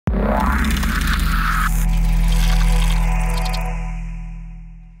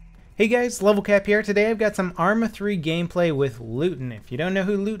Hey guys, LevelCap here. Today I've got some Arma 3 gameplay with Luetin. If you don't know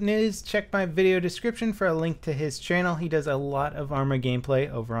who Luetin is, check my video description for a link to his channel. He does a lot of Arma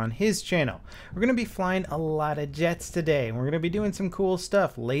gameplay over on his channel. We're going to be flying a lot of jets today, and we're going to be doing some cool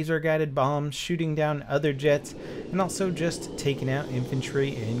stuff. Laser-guided bombs, shooting down other jets, and also just taking out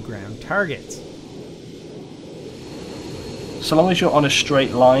infantry and ground targets. So long as you're on a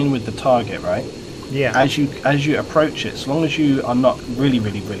straight line with the target, right? Yeah. As you approach it, so long as you are not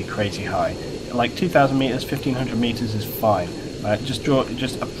really crazy high, like 2,000 meters, 1,500 meters is fine. Right? Just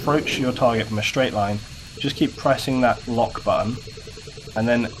approach your target from a straight line. Just keep pressing that lock button, and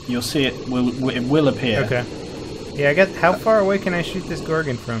then you'll see it will appear. Okay. Yeah, I got. How far away can I shoot this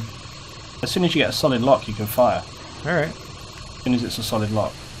Gorgon from? As soon as you get a solid lock, you can fire. All right. As soon as it's a solid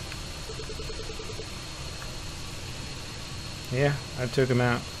lock. Yeah, I took him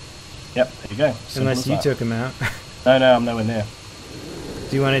out. Yep, there you go. Unless you took him out. No, I'm nowhere near.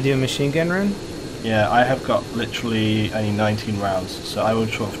 Do you want to do a machine gun run? Yeah, I have got literally only 19 rounds, so I will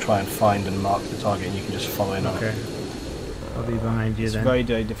sort of try and find and mark the target, and you can just follow in on it. Okay. I'll be behind you then. It's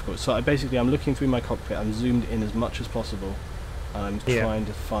very difficult. So I'm looking through my cockpit, I'm zoomed in as much as possible, and I'm trying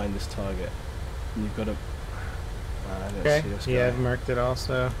to find this target. And you've got to... okay, yeah, I've marked it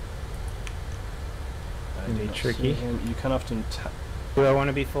also. It's gonna be tricky. You can often do I want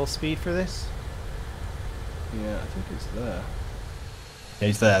to be full speed for this? Yeah, I think it's there. Yeah,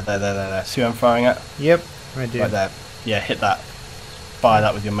 he's there. See where I'm firing at? Yep, I do. Right there. Yeah, hit that. Fire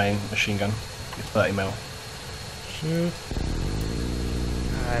that with your main machine gun. It's 30mm. Shoot.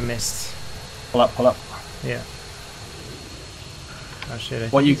 I missed. Pull up. Yeah. Oh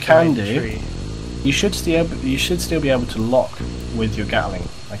shit, what you can do, you should still be able to lock with your Gatling.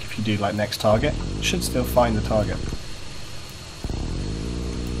 Like if you do like next target, you should still find the target.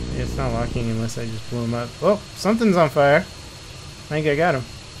 Yeah, it's not locking unless I just blew him up. Oh, something's on fire. I think I got him.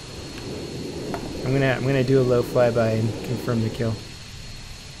 I'm gonna do a low flyby and confirm the kill.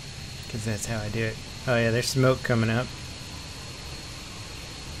 Cause that's how I do it. Oh yeah, there's smoke coming up.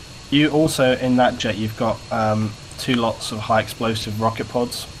 You also, in that jet, you've got 2 lots of high explosive rocket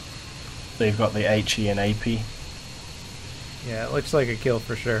pods. So you've got the HE and AP. Yeah, it looks like a kill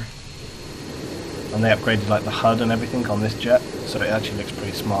for sure. And they upgraded like the HUD and everything on this jet, so it actually looks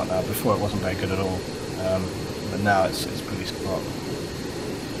pretty smart now. Before it wasn't very good at all, but now it's pretty smart.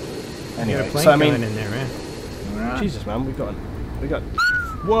 Anyway, so I mean, in there, man. Jesus, man, we got.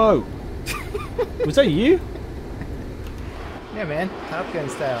 Whoa! Was that you? Yeah, man, Top Gun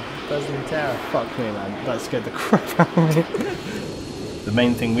style, buzzing the tower. Fuck me, man, that scared the crap out of me. The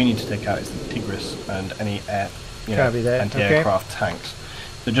main thing we need to take out is the Tigris and any anti-aircraft tanks.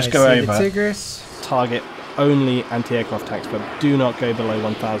 So just go over. The Tigris. Target only anti-aircraft tanks, but do not go below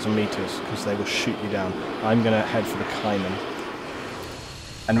 1,000 meters because they will shoot you down. I'm going to head for the Cayman.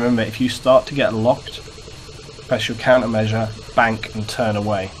 And remember, if you start to get locked, press your countermeasure, bank, and turn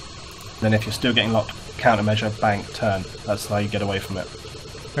away. Then if you're still getting locked, countermeasure, bank, turn. That's how you get away from it.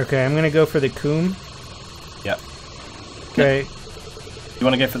 Okay, I'm going to go for the Coom. Yep. Okay. You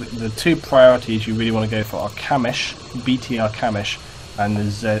want to go for the 2 priorities you really want to go for are Kamish, BTR Kamish, and the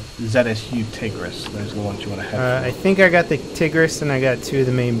ZSU Tigris. Those are the ones you want to head for. I think I got the Tigris and I got 2 of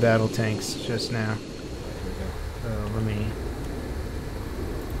the main battle tanks just now. So let me...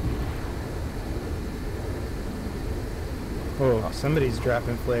 Oh, somebody's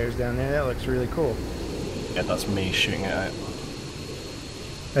dropping flares down there. That looks really cool. Yeah, that's me shooting it out.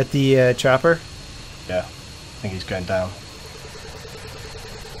 At the chopper? Yeah, I think he's going down.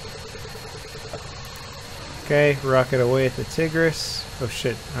 Okay, rocket away at the Tigris. Oh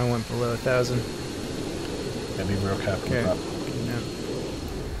shit, I went below 1,000. Yeah, be real careful with that.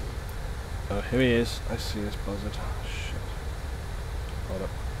 Oh, here he is. I see this buzzard. Shit. Hold up.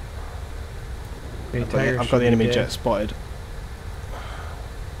 I've got the enemy jet spotted.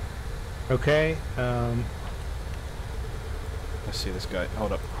 Okay, Let's see this guy.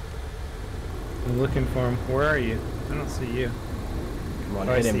 Hold up. I'm looking for him. Where are you? I don't see you. Come on,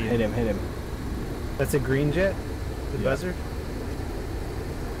 hit him. That's a green jet? The buzzard?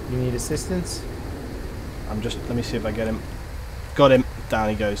 You need assistance? Let me see if I get him. Got him. Down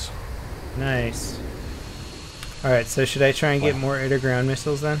he goes. Nice. Alright, so should I try and get more air-to-ground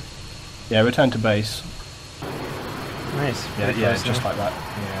missiles then? Yeah, return to base. Nice. Yeah, just like that.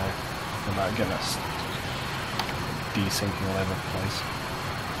 Yeah. Again, that's desyncing all over the place.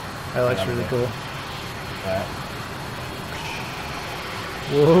 That looks really cool. Yeah.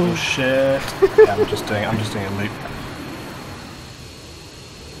 Whoa. Oh shit. Yeah, I'm just doing a loop.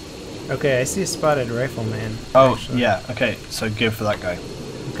 Okay, I see a spotted rifleman. Oh, actually. yeah, okay, so go for that guy.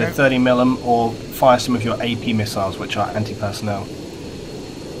 Okay. Go 30mm or fire some of your AP missiles, which are anti-personnel.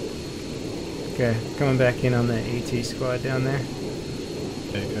 Okay, coming back in on the AT squad down there.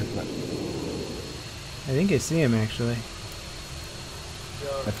 Okay, go for it. I think I see him actually.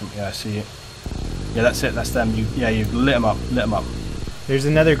 Yeah, I see you. Yeah, that's it. That's them. You've lit them up. Lit them up. There's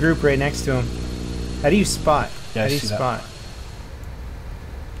another group right next to him. How do you spot? Yeah, How do I you see spot?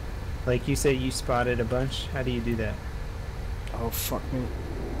 Like you say, you spotted a bunch. How do you do that? Oh fuck me!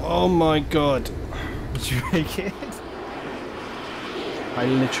 Oh my god! Did you make it? I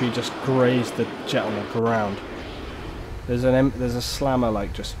literally just grazed the jet on the ground. There's a slammer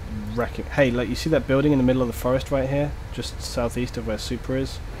like just wrecking. Hey, like you see that building in the middle of the forest right here, just southeast of where Super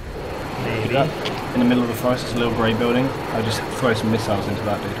is? Maybe. In the middle of the forest, it's a little grey building. I just throw some missiles into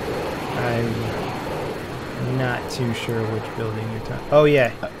that, dude. I'm not too sure which building you're talking. Oh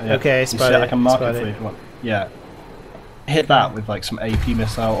yeah. Yeah. Okay, I spotted it. I can mark it for you if you want. Yeah. Hit that with like some AP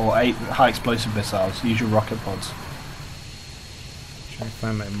missile or high explosive missiles. Use your rocket pods. Trying to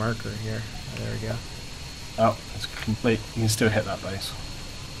find my marker here. Oh, there we go. Oh, it's complete. You can still hit that base.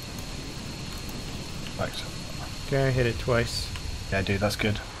 Right. Okay, I hit it twice. Yeah, dude, that's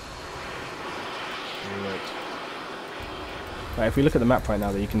good. Right, if we look at the map right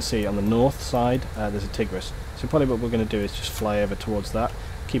now, that you can see on the north side, there's a Tigris. So probably what we're going to do is just fly over towards that,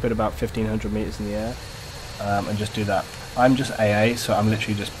 keep it about 1,500 meters in the air, and just do that. I'm just AA, so I'm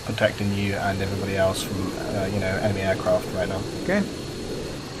literally just protecting you and everybody else from, you know, enemy aircraft right now. Okay.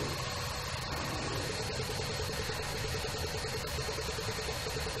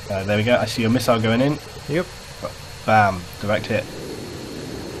 There we go. I see your missile going in. Yep. Bam! Direct hit.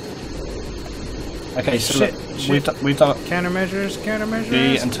 Okay, so shit, look, shit. we've done Countermeasures, countermeasures.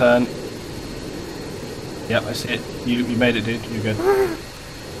 B and turn. Yep, I see it. You made it, dude. You're good.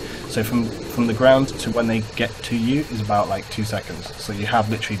 So from the ground to when they get to you is about like 2 seconds. So you have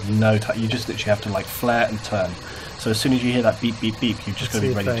literally no time. You just literally have to like flare and turn. So as soon as you hear that beep beep beep, you've just got to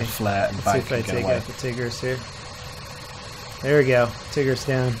be ready to flare and back and get away. Let's see if I take out the Tigris here. There we go. Tigris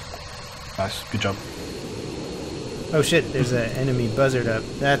down. Nice, good job. Oh shit! There's an enemy buzzard up.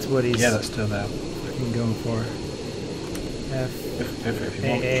 That's what he's. Yeah, that's still there. Fucking going for. F. If you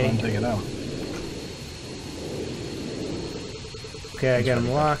want, try and take it out. Okay, I got him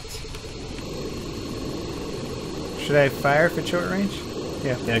locked. Should I fire if it's short range?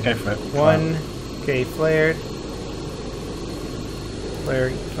 Yeah. Yeah, go for it. One. Okay, flared.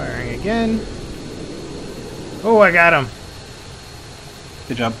 Firing again. Oh, I got him.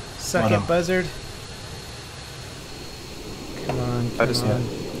 Good job. Suck it, buzzard. Come on, come I just on.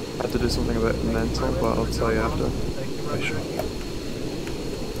 had to do something a bit mental, but I'll tell you after. Oh, sure.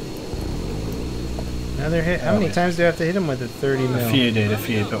 Another hit. How many times do I have to hit him with a 30 mil? A few, dude, a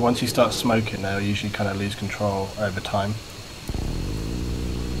few. But once you start smoking, they'll usually kind of lose control over time.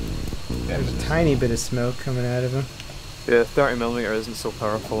 Yeah, There's a tiny bit of smoke coming out of him. Yeah, 30mm isn't so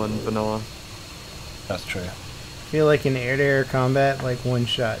powerful in vanilla. that's true. I feel like in air-to-air combat, like one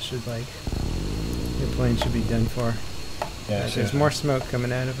shot should like your plane should be done for. Yeah, There's more smoke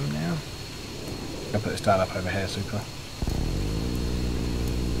coming out of him now. I'll put this down up over here, super.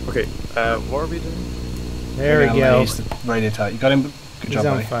 Okay, what are we doing? There we go. The radio tower. You got him. Good He's job,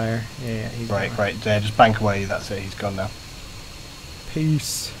 on buddy. fire. Yeah, he's Great, on. great. Yeah, just bank away. That's it. He's gone now.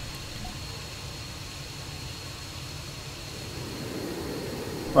 Peace.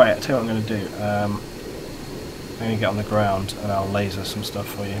 Right, I'll tell you what I'm going to do. I'm going to get on the ground and I'll laser some stuff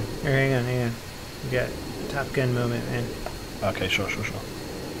for you. Here, hang on, hang on. We got Top Gun moment, man. Okay, sure.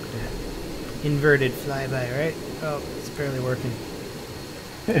 Inverted flyby, right? Oh, it's barely working.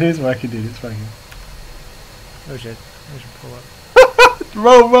 It is working, dude. It's working. Oh shit. I should pull up.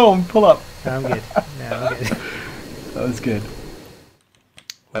 Roll and pull up. No, I'm good. No, I'm good. That was good.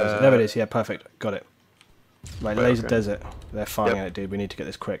 There it is. Yeah, perfect. Got it. Right, laser desert. They're firing at it, dude. We need to get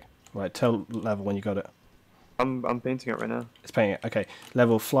this quick. Right, tell Level when you got it. I'm painting it right now. It's painting it. Okay,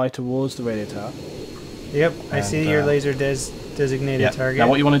 Level, fly towards the radio tower. Yep, I see your laser designated target. Now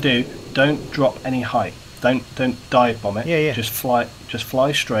what you want to do, don't drop any height. Don't dive bomb it. Yeah. Just fly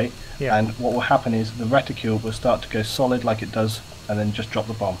straight. Yeah. And what will happen is the reticule will start to go solid like it does, and then just drop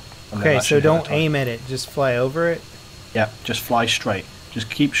the bomb. And Okay, so don't aim at it. Just fly over it. Yeah, just fly straight. Just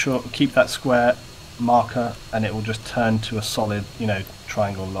keep that square marker, and it will just turn to a solid,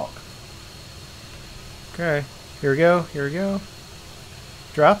 triangle lock. Okay, here we go.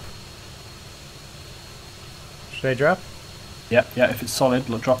 Drop. Should I drop? Yeah. If it's solid,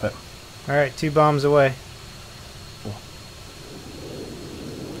 drop it. All right, 2 bombs away. Cool.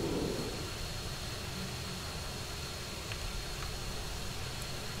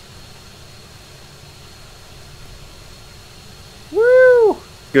 Woo!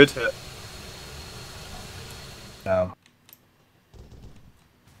 Good hit. Down.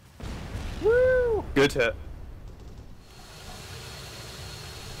 Woo! Good hit.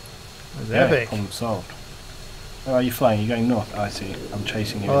 Was Yeah, epic. problem solved. Where are you flying? You're going north. I see. I'm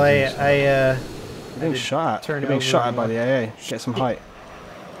chasing you. Well, You're being did shot at. turn You're being over shot at by more. the AA. Get some height.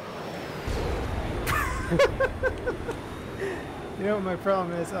 You know what my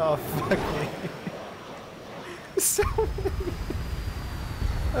problem is? Oh, fuck me. So many.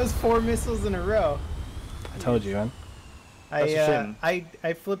 That was 4 missiles in a row. I told you, man. That's a shame.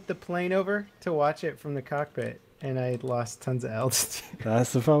 I flipped the plane over to watch it from the cockpit, and I lost tons of altitude.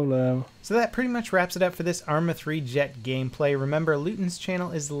 That's the problem. So that pretty much wraps it up for this Arma 3 jet gameplay. Remember, Luetin's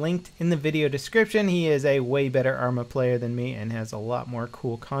channel is linked in the video description. He is a way better Arma player than me and has a lot more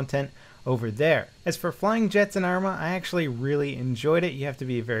cool content over there. As for flying jets in Arma, I actually really enjoyed it. You have to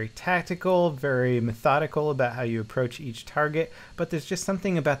be very tactical, very methodical about how you approach each target, but there's just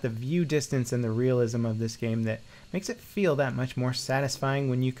something about the view distance and the realism of this game that makes it feel that much more satisfying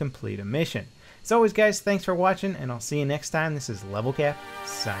when you complete a mission. As always, guys, thanks for watching, and I'll see you next time. This is LevelCap,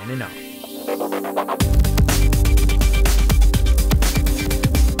 signing off.